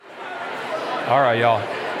All right, y'all.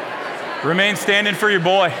 Remain standing for your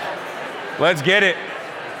boy. Let's get it.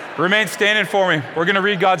 Remain standing for me. We're going to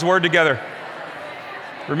read God's word together.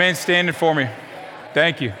 Remain standing for me.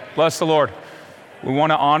 Thank you. Bless the Lord. We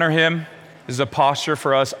want to honor him. This is a posture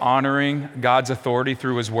for us honoring God's authority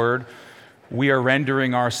through his word. We are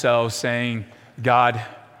rendering ourselves saying, God,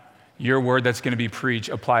 your word that's going to be preached,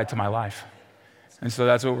 apply it to my life. And so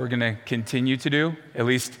that's what we're going to continue to do, at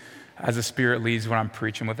least as the Spirit leads when I'm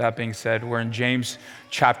preaching. With that being said, we're in James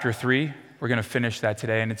chapter 3. We're going to finish that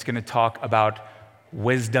today, and it's going to talk about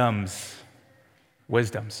wisdoms.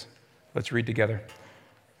 Wisdoms. Let's read together.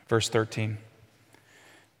 Verse 13.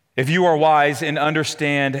 If you are wise and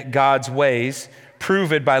understand God's ways,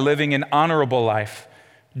 prove it by living an honorable life,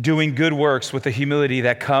 doing good works with the humility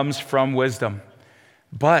that comes from wisdom.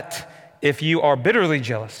 But if you are bitterly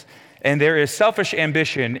jealous and there is selfish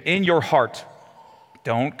ambition in your heart,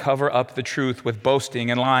 don't cover up the truth with boasting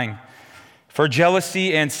and lying. For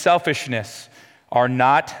jealousy and selfishness are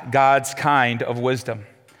not God's kind of wisdom.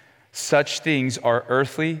 Such things are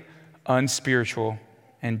earthly, unspiritual,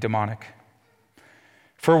 and demonic.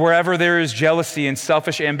 For wherever there is jealousy and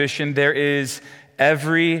selfish ambition, there is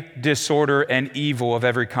every disorder and evil of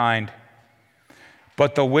every kind.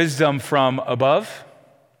 But the wisdom from above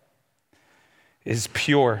is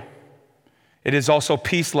pure. It is also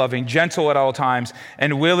peace-loving, gentle at all times,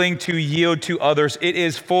 and willing to yield to others. It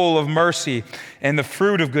is full of mercy and the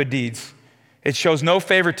fruit of good deeds. It shows no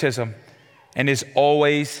favoritism and is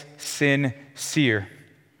always sincere.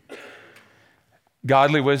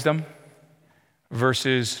 Godly wisdom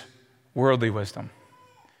versus worldly wisdom.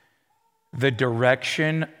 The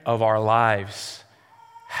direction of our lives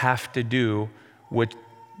have to do with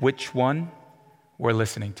which one we're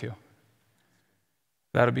listening to.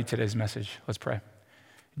 That'll be today's message. Let's pray.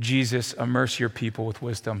 Jesus, immerse your people with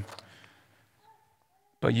wisdom.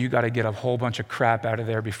 But you got to get a whole bunch of crap out of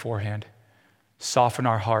there beforehand. Soften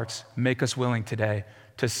our hearts. Make us willing today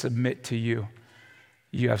to submit to you.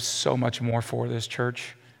 You have so much more for this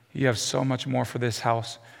church. You have so much more for this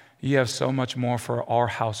house. You have so much more for our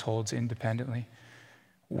households independently.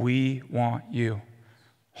 We want you.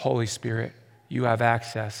 Holy Spirit, you have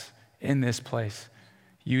access in this place.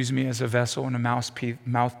 Use me as a vessel and a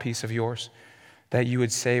mouthpiece of yours, that you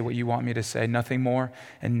would say what you want me to say, nothing more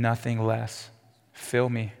and nothing less. Fill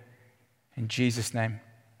me. In Jesus' name.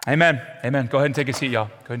 Amen. Amen. Go ahead and take a seat, y'all.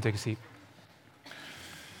 Go ahead and take a seat.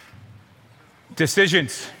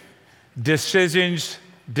 Decisions. Decisions.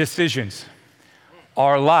 Decisions.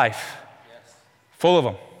 Our life, full of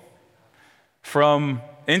them. From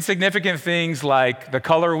insignificant things like the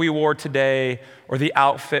color we wore today or the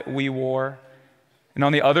outfit we wore. And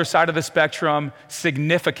on the other side of the spectrum,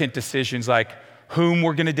 significant decisions like whom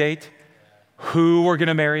we're going to date, who we're going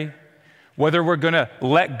to marry, whether we're going to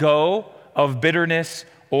let go of bitterness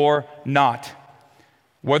or not.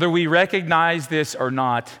 Whether we recognize this or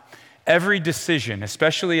not, every decision,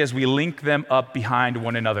 especially as we link them up behind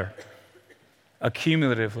one another,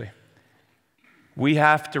 accumulatively, we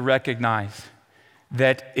have to recognize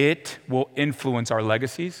that it will influence our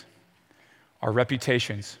legacies, our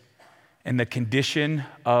reputations, and the condition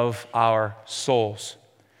of our souls.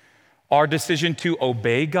 Our decision to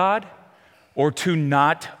obey God or to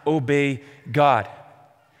not obey God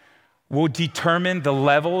will determine the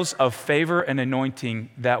levels of favor and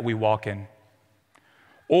anointing that we walk in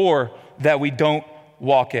or that we don't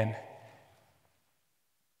walk in.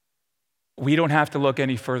 We don't have to look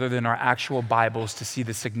any further than our actual Bibles to see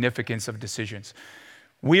the significance of decisions.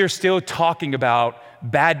 We are still talking about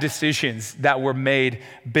bad decisions that were made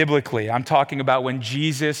biblically. I'm talking about when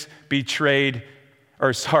Judas betrayed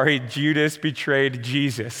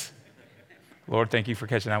Jesus. Lord, thank you for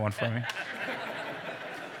catching that one for me.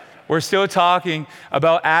 We're still talking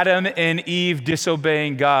about Adam and Eve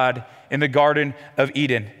disobeying God in the Garden of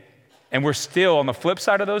Eden. And we're still, on the flip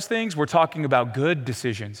side of those things, we're talking about good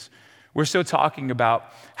decisions. We're still talking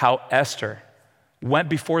about how Esther went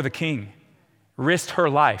before the king, risked her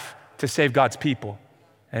life to save God's people.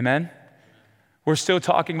 Amen? We're still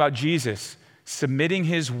talking about Jesus submitting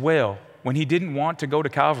his will when he didn't want to go to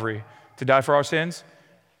Calvary to die for our sins,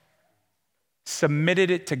 submitted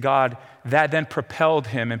it to God. That then propelled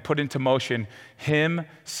him and put into motion him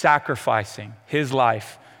sacrificing his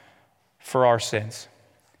life for our sins.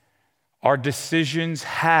 Our decisions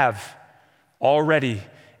have already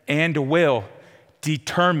and will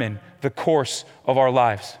determine the course of our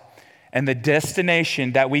lives. And the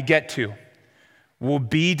destination that we get to will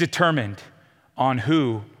be determined on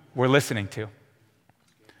who we're listening to.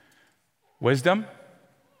 Wisdom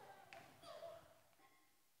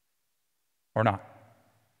or not?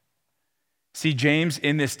 See, James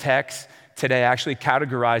in this text today actually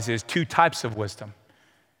categorizes two types of wisdom.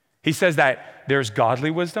 He says that there's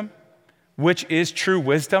godly wisdom, which is true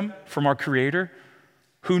wisdom from our Creator,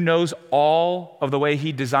 who knows all of the way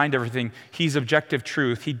he designed everything. He's objective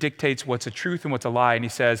truth. He dictates what's a truth and what's a lie. And he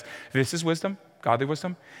says, this is wisdom, godly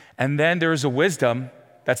wisdom. And then there's a wisdom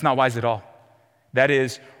that's not wise at all. That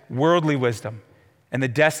is worldly wisdom. And the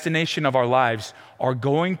destination of our lives are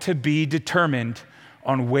going to be determined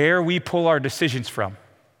on where we pull our decisions from.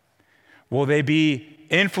 Will they be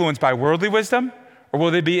influenced by worldly wisdom, or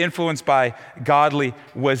will they be influenced by godly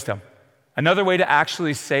wisdom? Another way to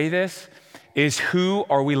actually say this is, who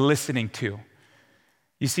are we listening to?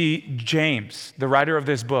 You see, James, the writer of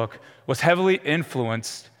this book, was heavily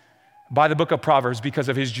influenced by the book of Proverbs because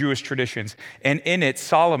of his Jewish traditions. And in it,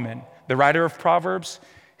 Solomon, the writer of Proverbs,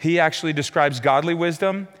 he actually describes godly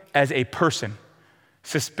wisdom as a person,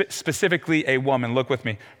 specifically a woman. Look with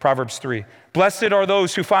me, Proverbs 3. Blessed are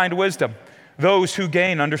those who find wisdom, those who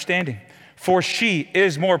gain understanding, for she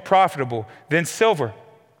is more profitable than silver,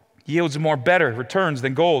 yields more better returns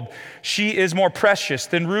than gold. She is more precious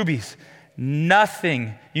than rubies.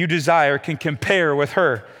 Nothing you desire can compare with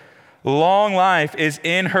her. Long life is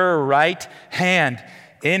in her right hand.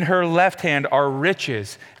 In her left hand are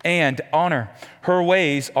riches and honor. Her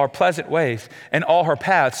ways are pleasant ways, and all her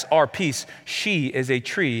paths are peace. She is a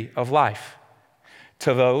tree of life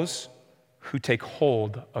to those who take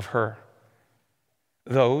hold of her.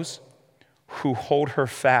 Those who hold her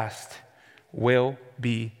fast will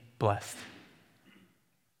be blessed.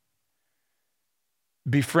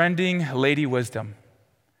 Befriending Lady Wisdom,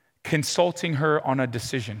 consulting her on a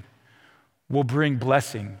decision, will bring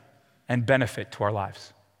blessing and benefit to our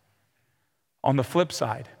lives. On the flip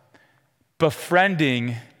side,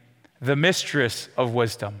 befriending the mistress of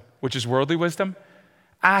wisdom, which is worldly wisdom,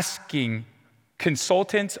 asking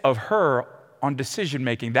consultants of her on decision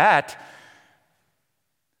making, that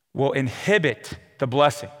will inhibit the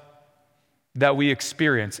blessing that we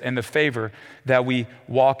experience and the favor that we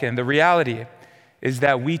walk in. The reality is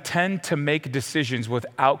that we tend to make decisions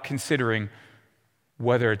without considering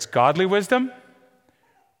whether it's godly wisdom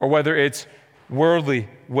or whether it's worldly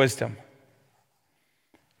wisdom.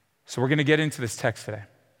 So we're going to get into this text today.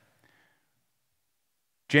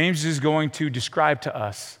 James is going to describe to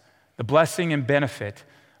us the blessing and benefit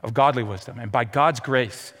of godly wisdom. And by God's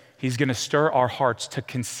grace, he's going to stir our hearts to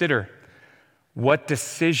consider what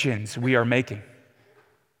decisions we are making.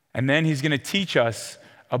 And then he's going to teach us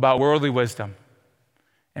about worldly wisdom.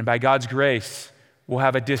 And by God's grace, we'll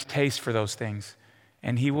have a distaste for those things.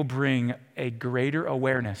 And he will bring a greater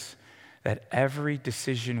awareness that every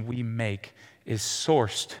decision we make is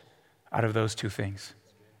sourced out of those two things.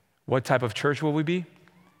 What type of church will we be?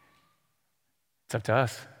 It's up to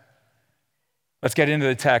us. Let's get into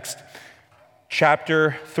the text.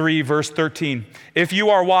 Chapter 3, verse 13. If you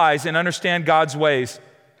are wise and understand God's ways,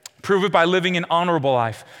 prove it by living an honorable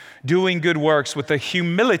life, doing good works with the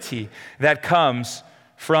humility that comes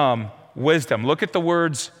from wisdom. Look at the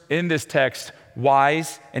words in this text,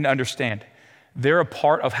 wise and understand. They're a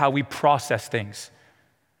part of how we process things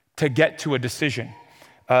to get to a decision.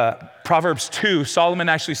 Proverbs 2, Solomon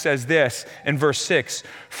actually says this in verse 6,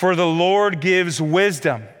 for the Lord gives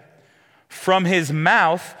wisdom. From his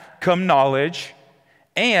mouth come knowledge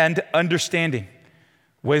and understanding.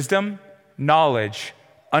 Wisdom, knowledge,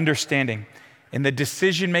 understanding. In the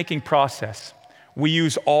decision-making process, we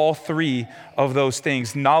use all three of those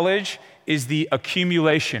things. Knowledge is the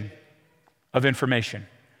accumulation of information.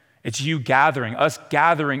 It's us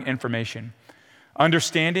gathering information.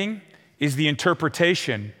 Understanding is the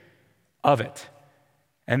interpretation of it.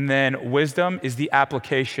 And then wisdom is the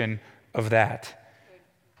application of that.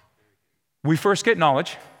 We first get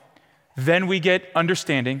knowledge, then we get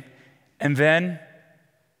understanding, and then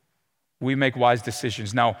we make wise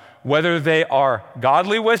decisions. Now, whether they are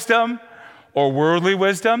godly wisdom or worldly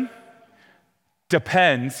wisdom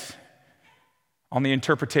depends on the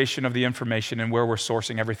interpretation of the information and where we're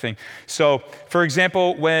sourcing everything. So, for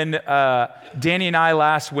example, when Danny and I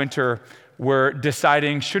last winter were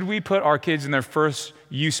deciding, should we put our kids in their first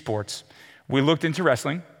youth sports, we looked into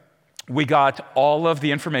wrestling. We got all of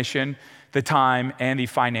the information, the time, and the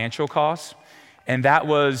financial costs, and that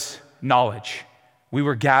was knowledge. We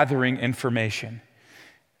were gathering information.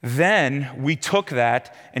 Then we took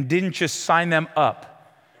that and didn't just sign them up,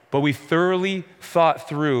 but we thoroughly thought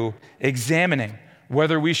through examining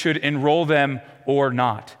whether we should enroll them or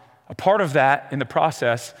not. A part of that in the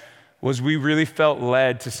process was we really felt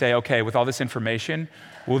led to say, okay, with all this information,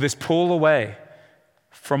 will this pull away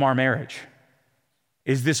from our marriage?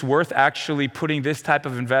 Is this worth actually putting this type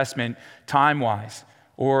of investment time-wise?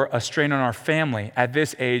 or a strain on our family at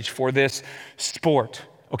this age for this sport.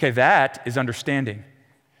 Okay, that is understanding.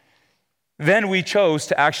 Then we chose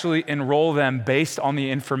to actually enroll them based on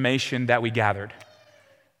the information that we gathered.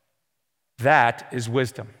 That is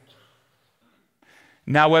wisdom.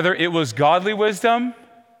 Now, whether it was godly wisdom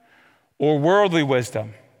or worldly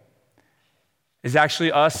wisdom is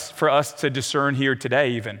actually for us to discern here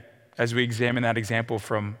today, even as we examine that example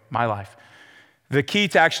from my life. The key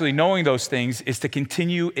to actually knowing those things is to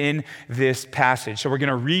continue in this passage. So we're going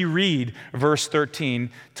to reread verse 13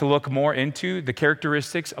 to look more into the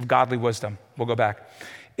characteristics of godly wisdom. We'll go back.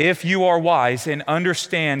 If you are wise and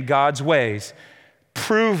understand God's ways,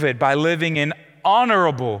 prove it by living an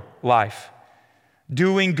honorable life,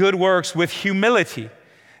 doing good works with humility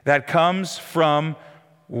that comes from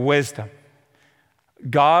wisdom.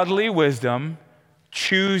 Godly wisdom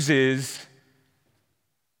chooses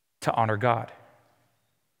to honor God.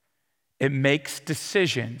 It makes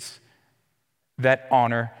decisions that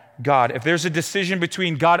honor God. If there's a decision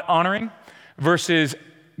between God honoring versus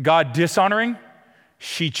God dishonoring,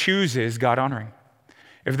 she chooses God honoring.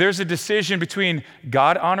 If there's a decision between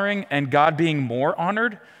God honoring and God being more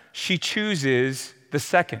honored, she chooses the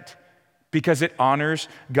second because it honors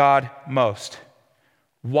God most.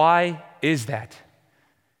 Why is that?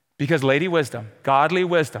 Because Lady Wisdom, godly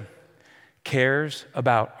wisdom, cares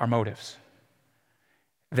about our motives.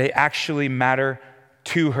 They actually matter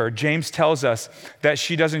to her. James tells us that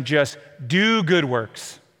she doesn't just do good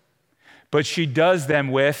works, but she does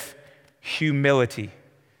them with humility.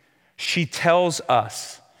 She tells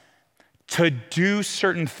us to do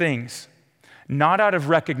certain things, not out of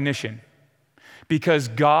recognition, because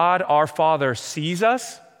God, our Father, sees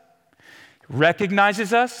us,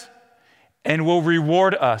 recognizes us, and will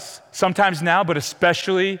reward us, sometimes now, but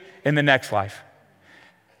especially in the next life.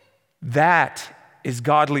 That is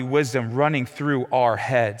godly wisdom running through our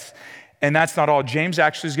heads. And that's not all. James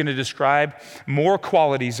actually is going to describe more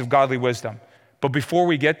qualities of godly wisdom. But before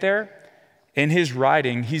we get there, in his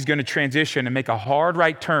writing, he's going to transition and make a hard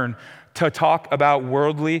right turn to talk about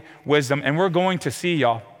worldly wisdom. And we're going to see,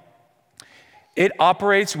 y'all, it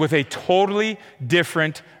operates with a totally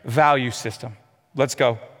different value system. Let's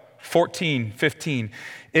go. 14, 15.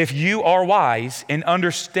 If you are wise and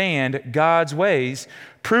understand God's ways,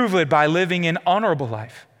 prove it by living an honorable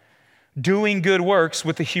life, doing good works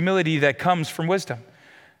with the humility that comes from wisdom.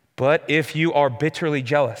 But if you are bitterly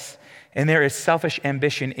jealous and there is selfish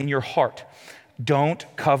ambition in your heart, don't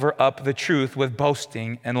cover up the truth with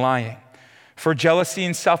boasting and lying. For jealousy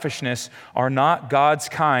and selfishness are not God's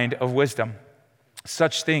kind of wisdom.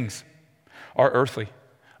 Such things are earthly,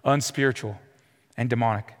 unspiritual, and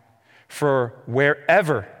demonic. For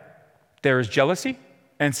wherever there is jealousy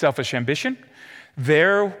and selfish ambition,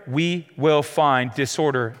 there we will find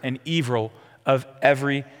disorder and evil of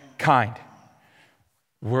every kind.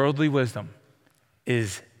 Worldly wisdom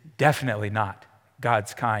is definitely not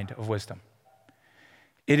God's kind of wisdom.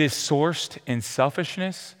 It is sourced in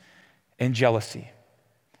selfishness and jealousy.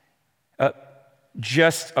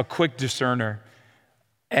 Just a quick discerner,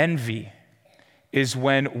 envy is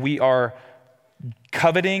when we are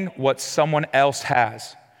coveting what someone else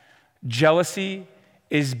has. Jealousy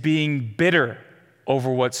is being bitter over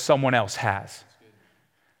what someone else has.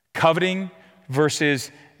 Coveting versus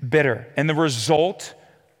bitter. And the result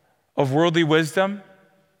of worldly wisdom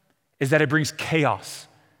is that it brings chaos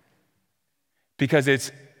because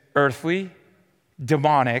it's earthly,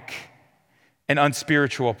 demonic, and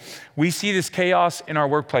unspiritual. We see this chaos in our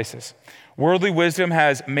workplaces. Worldly wisdom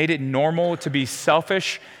has made it normal to be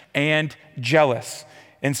selfish and jealous.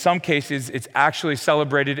 In some cases, it's actually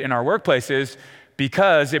celebrated in our workplaces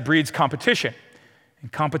because it breeds competition.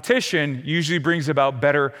 And competition usually brings about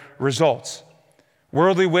better results.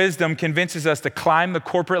 Worldly wisdom convinces us to climb the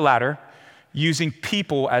corporate ladder using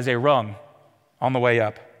people as a rung on the way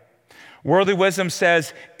up. Worldly wisdom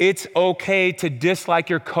says it's okay to dislike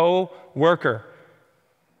your co-worker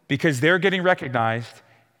because they're getting recognized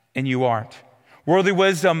and you aren't. Worldly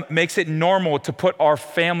wisdom makes it normal to put our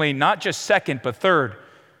family not just second, but third.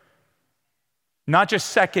 Not just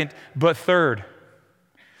second, but third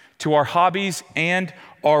to our hobbies and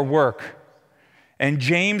our work. And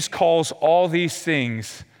James calls all these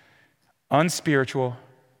things unspiritual,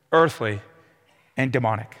 earthly, and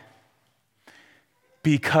demonic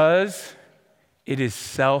because it is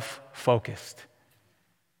self-focused,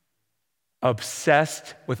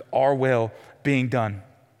 obsessed with our will being done.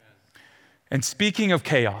 And speaking of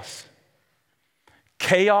chaos,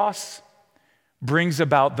 chaos brings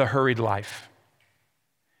about the hurried life.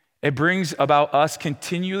 It brings about us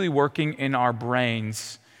continually working in our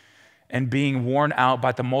brains and being worn out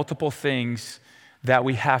by the multiple things that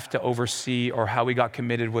we have to oversee or how we got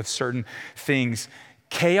committed with certain things.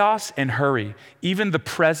 Chaos and hurry, even the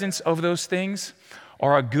presence of those things,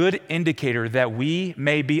 are a good indicator that we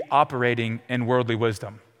may be operating in worldly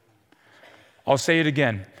wisdom. I'll say it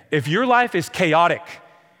again. If your life is chaotic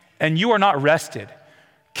and you are not rested,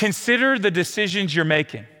 consider the decisions you're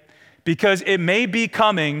making, because it may be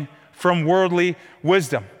coming from worldly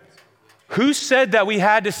wisdom. Who said that we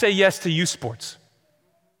had to say yes to youth sports?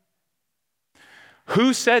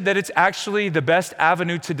 Who said that it's actually the best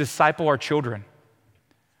avenue to disciple our children?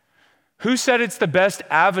 Who said it's the best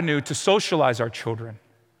avenue to socialize our children?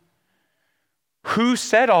 Who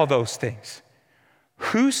said all those things?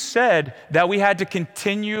 Who said that we had to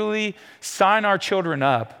continually sign our children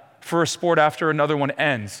up for a sport after another one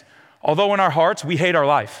ends? Although in our hearts, we hate our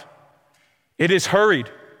life. It is hurried.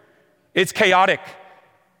 It's chaotic.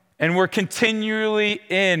 And we're continually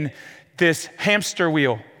in this hamster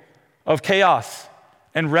wheel of chaos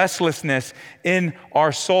and restlessness in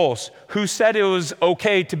our souls. Who said it was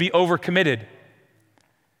okay to be overcommitted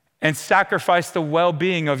and sacrifice the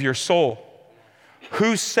well-being of your soul?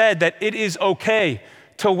 Who said that it is okay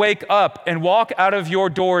to wake up and walk out of your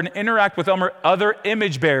door and interact with other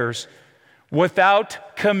image bearers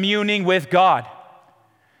without communing with God?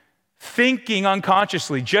 Thinking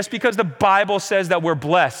unconsciously, just because the Bible says that we're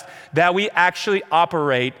blessed, that we actually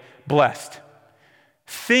operate blessed.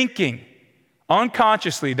 Thinking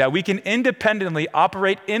unconsciously that we can independently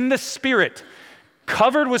operate in the Spirit,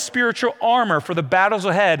 covered with spiritual armor for the battles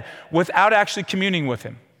ahead, without actually communing with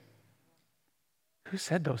Him. Who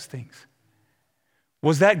said those things?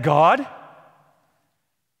 Was that God?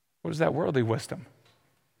 Or was that worldly wisdom?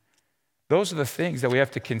 Those are the things that we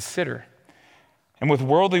have to consider. And with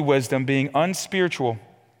worldly wisdom being unspiritual,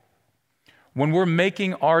 when we're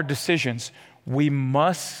making our decisions, we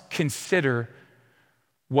must consider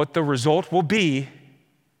what the result will be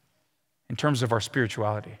in terms of our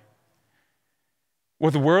spirituality.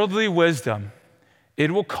 With worldly wisdom,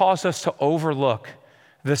 it will cause us to overlook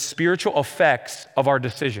the spiritual effects of our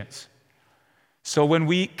decisions. So when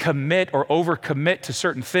we commit or overcommit to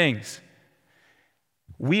certain things,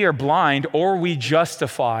 we are blind, or we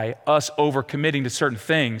justify us overcommitting to certain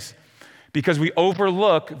things because we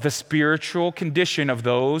overlook the spiritual condition of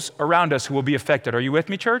those around us who will be affected. Are you with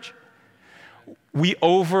me, church? We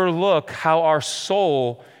overlook how our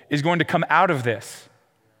soul is going to come out of this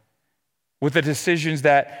with the decisions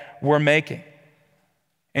that we're making.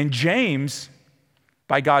 And James,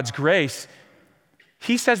 by God's grace,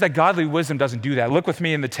 he says that godly wisdom doesn't do that. Look with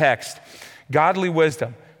me in the text. Godly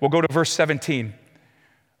wisdom. We'll go to verse 17.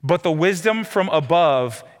 But the wisdom from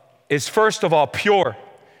above is first of all pure.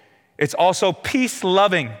 It's also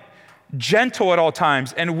peace-loving, gentle at all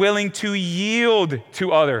times, and willing to yield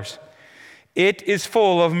to others. It is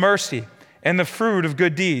full of mercy and the fruit of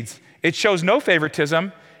good deeds. It shows no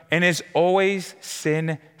favoritism and is always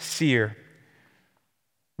sincere.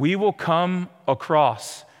 We will come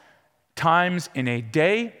across times in a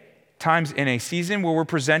day, times in a season where we're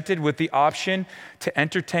presented with the option to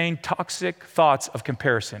entertain toxic thoughts of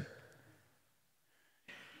comparison,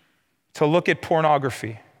 to look at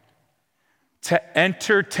pornography, to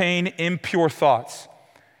entertain impure thoughts,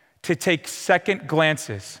 to take second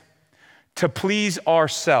glances, to please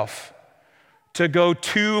ourselves, to go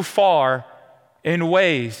too far in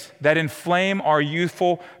ways that inflame our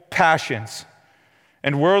youthful passions.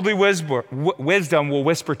 And worldly wisdom will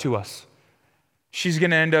whisper to us. She's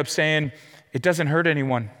going to end up saying, it doesn't hurt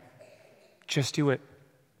anyone. Just do it.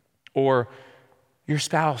 Or your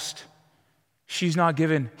spouse, he's not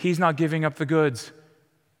giving up the goods.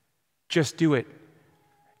 Just do it.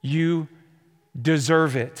 You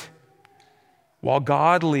deserve it. While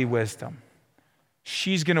godly wisdom,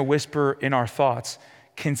 she's going to whisper in our thoughts,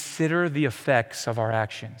 consider the effects of our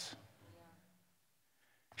actions.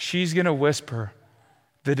 She's going to whisper,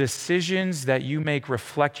 the decisions that you make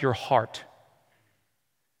reflect your heart,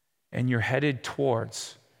 and you're headed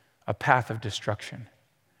towards a path of destruction.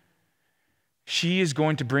 She is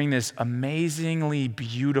going to bring this amazingly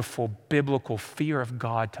beautiful biblical fear of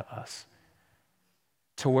God to us,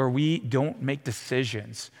 to where we don't make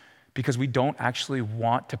decisions because we don't actually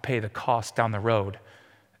want to pay the cost down the road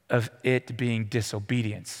of it being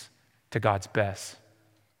disobedience to God's best.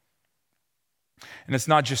 And it's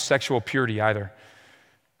not just sexual purity either.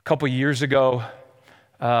 A couple years ago,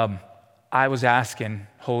 I was asking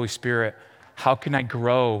Holy Spirit, how can I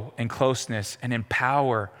grow in closeness and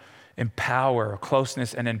empower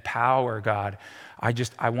closeness and empower God?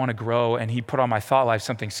 I want to grow. And He put on my thought life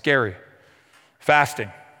something scary, fasting.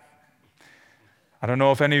 I don't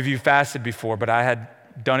know if any of you fasted before, but I had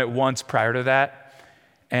done it once prior to that,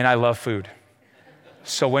 and I love food.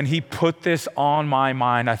 So when he put this on my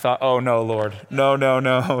mind, I thought, oh no, Lord, no, no,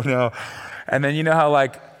 no, no. And then you know how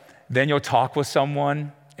then you'll talk with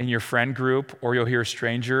someone in your friend group, or you'll hear a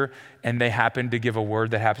stranger and they happen to give a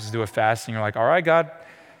word that happens to do a fast, and you're like, all right, God,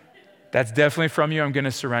 that's definitely from you. I'm going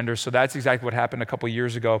to surrender. So that's exactly what happened a couple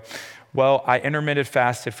years ago. Well, I intermittent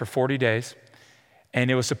fasted for 40 days, and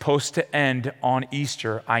it was supposed to end on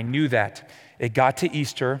Easter. I knew that. It got to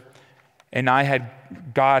Easter, and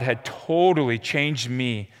God had totally changed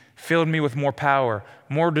me, filled me with more power,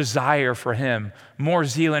 more desire for him, more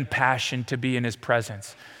zeal and passion to be in his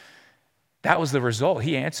presence. That was the result.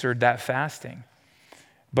 He answered that fasting.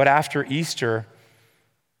 But after Easter,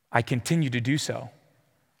 I continued to do so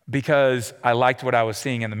because I liked what I was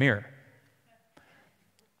seeing in the mirror.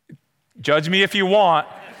 Judge me if you want.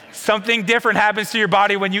 Something different happens to your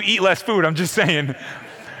body when you eat less food, I'm just saying.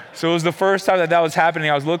 So it was the first time that was happening.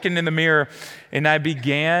 I was looking in the mirror, and I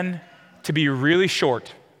began to be really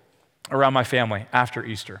short around my family after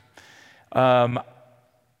Easter.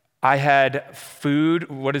 I had food,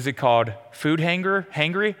 what is it called? Food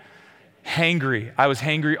hangry? Hangry. I was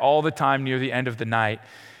hangry all the time near the end of the night.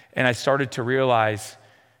 And I started to realize,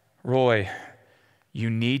 Roy,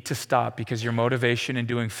 you need to stop because your motivation in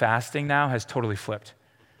doing fasting now has totally flipped.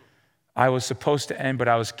 I was supposed to end, but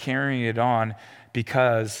I was carrying it on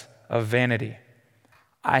because of vanity.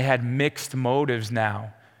 I had mixed motives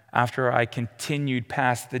now after I continued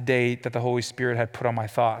past the date that the Holy Spirit had put on my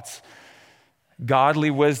thoughts. Godly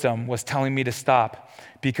wisdom was telling me to stop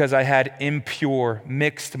because I had impure,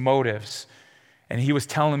 mixed motives. And he was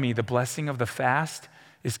telling me the blessing of the fast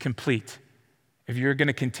is complete. If you're going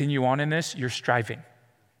to continue on in this, you're striving.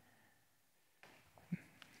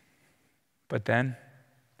 But then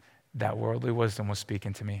that worldly wisdom was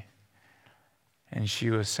speaking to me. And she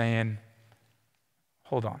was saying,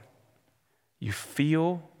 hold on. You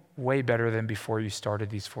feel way better than before you started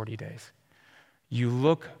these 40 days. You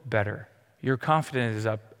look better. Your confidence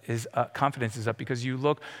is up because you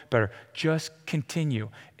look better. Just continue.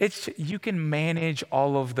 You can manage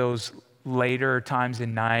all of those later times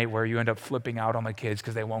in night where you end up flipping out on the kids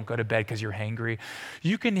because they won't go to bed because you're hangry.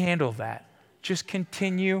 You can handle that. Just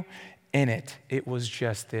continue in it. It was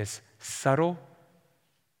just this subtle,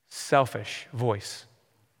 selfish voice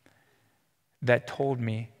that told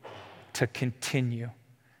me to continue,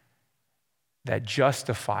 that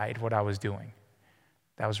justified what I was doing.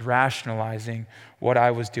 That was rationalizing what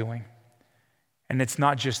I was doing. And it's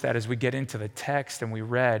not just that. As we get into the text and we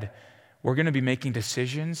read, we're going to be making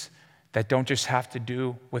decisions that don't just have to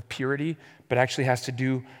do with purity, but actually has to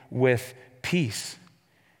do with peace.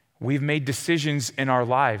 We've made decisions in our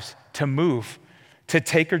lives to move, to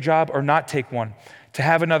take a job or not take one, to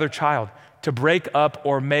have another child, to break up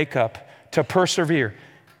or make up, to persevere.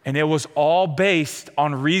 And it was all based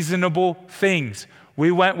on reasonable things. We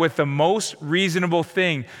went with the most reasonable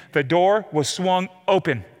thing. The door was swung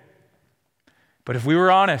open. But if we were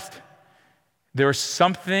honest, there was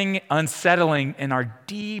something unsettling in our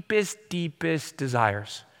deepest, deepest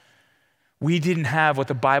desires. We didn't have what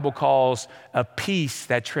the Bible calls a peace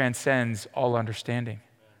that transcends all understanding.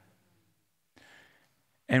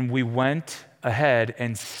 And we went ahead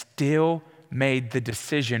and still made the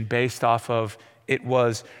decision based off of it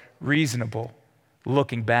was reasonable.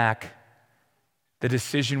 Looking back, the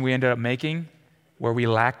decision we ended up making where we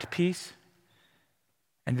lacked peace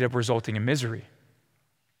ended up resulting in misery.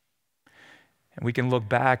 And we can look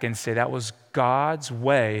back and say that was God's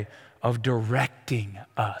way of directing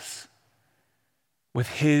us with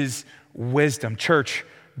his wisdom. Church,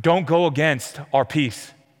 don't go against our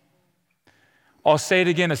peace. I'll say it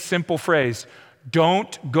again, a simple phrase.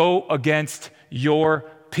 Don't go against your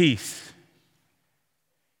peace.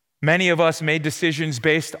 Many of us made decisions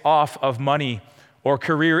based off of money or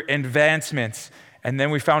career advancements, and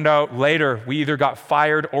then we found out later we either got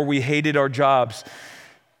fired or we hated our jobs.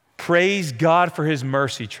 Praise God for his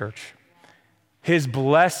mercy, church. His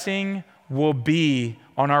blessing will be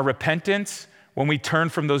on our repentance when we turn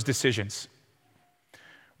from those decisions,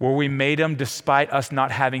 where we made them despite us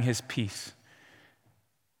not having his peace.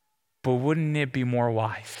 But wouldn't it be more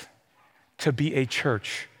wise to be a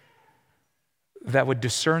church that would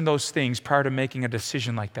discern those things prior to making a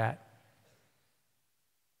decision like that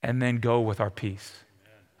and then go with our peace?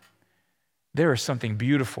 There is something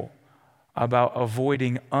beautiful about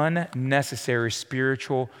avoiding unnecessary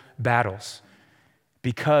spiritual battles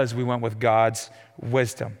because we went with God's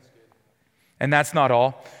wisdom. And that's not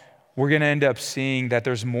all. We're going to end up seeing that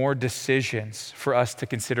there's more decisions for us to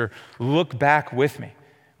consider. Look back with me.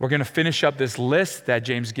 we're going to finish up this list that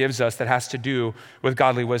James gives us that has to do with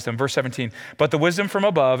godly wisdom. Verse 17, but the wisdom from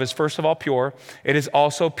above is first of all pure. It is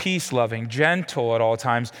also peace-loving, gentle at all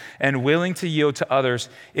times, and willing to yield to others.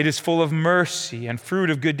 It is full of mercy and fruit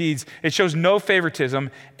of good deeds. It shows no favoritism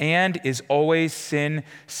and is always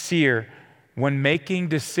sincere. When making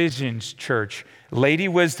decisions, church, Lady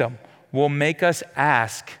Wisdom will make us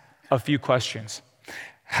ask a few questions.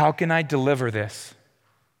 How can I deliver this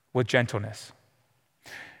with gentleness?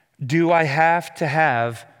 Do I have to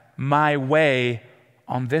have my way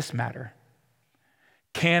on this matter?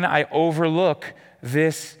 Can I overlook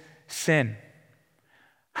this sin?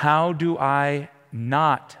 How do I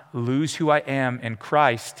not lose who I am in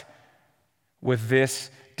Christ with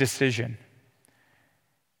this decision?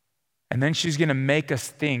 And then she's going to make us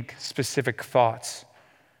think specific thoughts.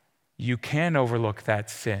 You can overlook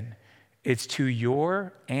that sin. It's to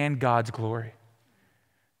your and God's glory.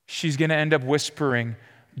 She's going to end up whispering,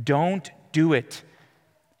 don't do it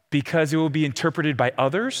because it will be interpreted by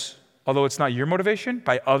others, although it's not your motivation,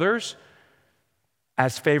 by others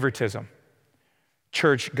as favoritism.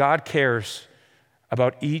 Church, God cares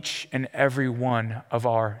about each and every one of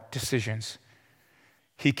our decisions.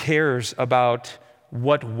 He cares about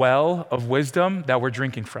what well of wisdom that we're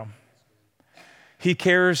drinking from. He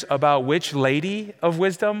cares about which lady of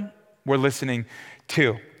wisdom we're listening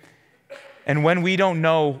to. And when we don't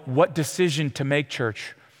know what decision to make,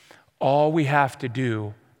 church, all we have to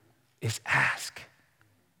do is ask.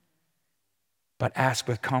 But ask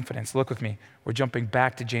with confidence. Look with me. We're jumping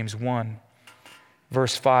back to James 1,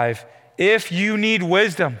 verse 5. If you need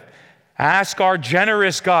wisdom, ask our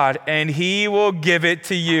generous God, and he will give it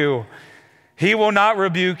to you. He will not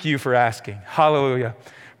rebuke you for asking. Hallelujah.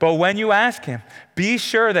 But when you ask him, be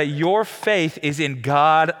sure that your faith is in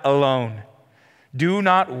God alone. Do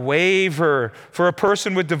not waver, for a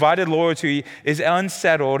person with divided loyalty is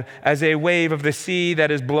unsettled as a wave of the sea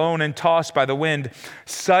that is blown and tossed by the wind.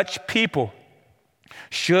 Such people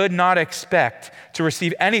should not expect to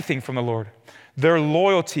receive anything from the Lord. Their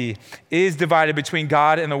loyalty is divided between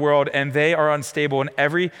God and the world, and they are unstable in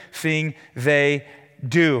everything they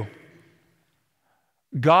do.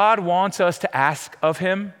 God wants us to ask of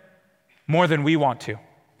him more than we want to.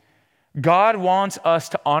 God wants us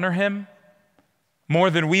to honor him more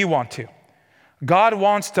than we want to. God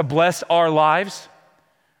wants to bless our lives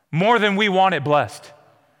more than we want it blessed.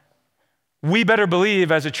 We better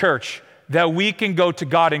believe as a church that we can go to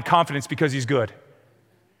God in confidence because he's good.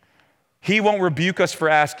 He won't rebuke us for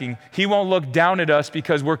asking. He won't look down at us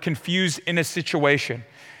because we're confused in a situation.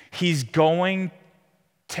 He's going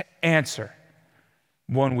to answer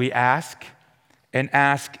when we ask and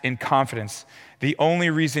ask in confidence. The only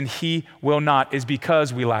reason he will not is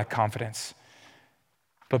because we lack confidence.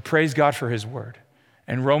 But praise God for his word.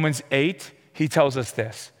 In Romans 8, he tells us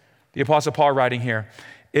this. The Apostle Paul writing here,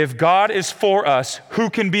 if God is for us, who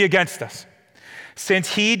can be against us?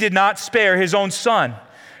 Since he did not spare his own son,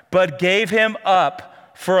 but gave him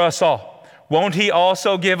up for us all, won't he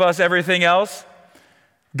also give us everything else?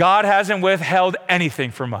 God hasn't withheld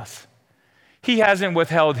anything from us. He hasn't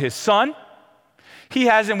withheld his son. He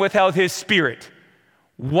hasn't withheld his spirit.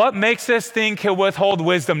 What makes us think he'll withhold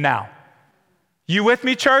wisdom now? You with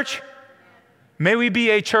me, church? May we be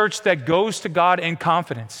a church that goes to God in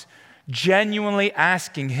confidence, genuinely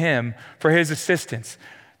asking him for his assistance.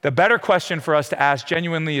 The better question for us to ask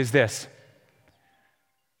genuinely is this: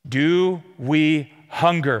 do we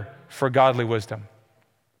hunger for godly wisdom?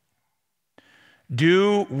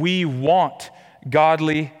 Do we want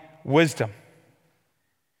godly wisdom?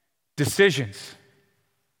 Decisions.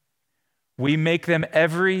 We make them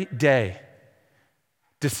every day.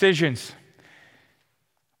 Decisions.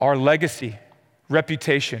 Our legacy,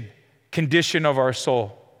 reputation, condition of our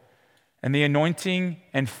soul, and the anointing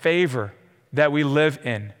and favor that we live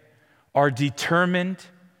in are determined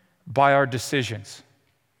by our decisions.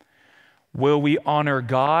 Will we honor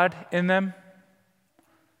God in them,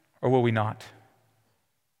 or will we not?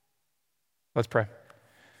 Let's pray.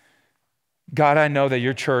 God, I know that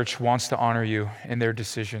your church wants to honor you in their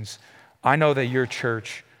decisions. I know that your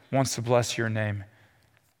church wants to bless your name,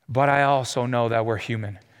 but I also know that we're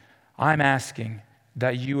human. I'm asking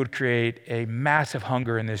that you would create a massive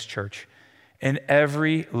hunger in this church, in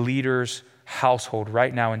every leader's household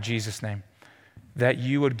right now in Jesus' name, that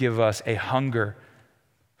you would give us a hunger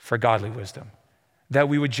for godly wisdom, that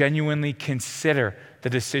we would genuinely consider the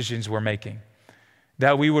decisions we're making,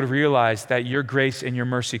 that we would realize that your grace and your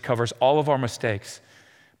mercy covers all of our mistakes,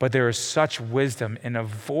 but there is such wisdom in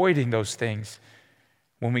avoiding those things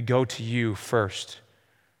when we go to you first.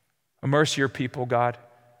 Immerse your people, God.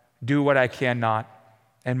 Do what I cannot.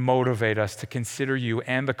 and motivate us to consider you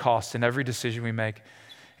and the cost in every decision we make.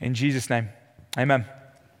 In Jesus' name, amen.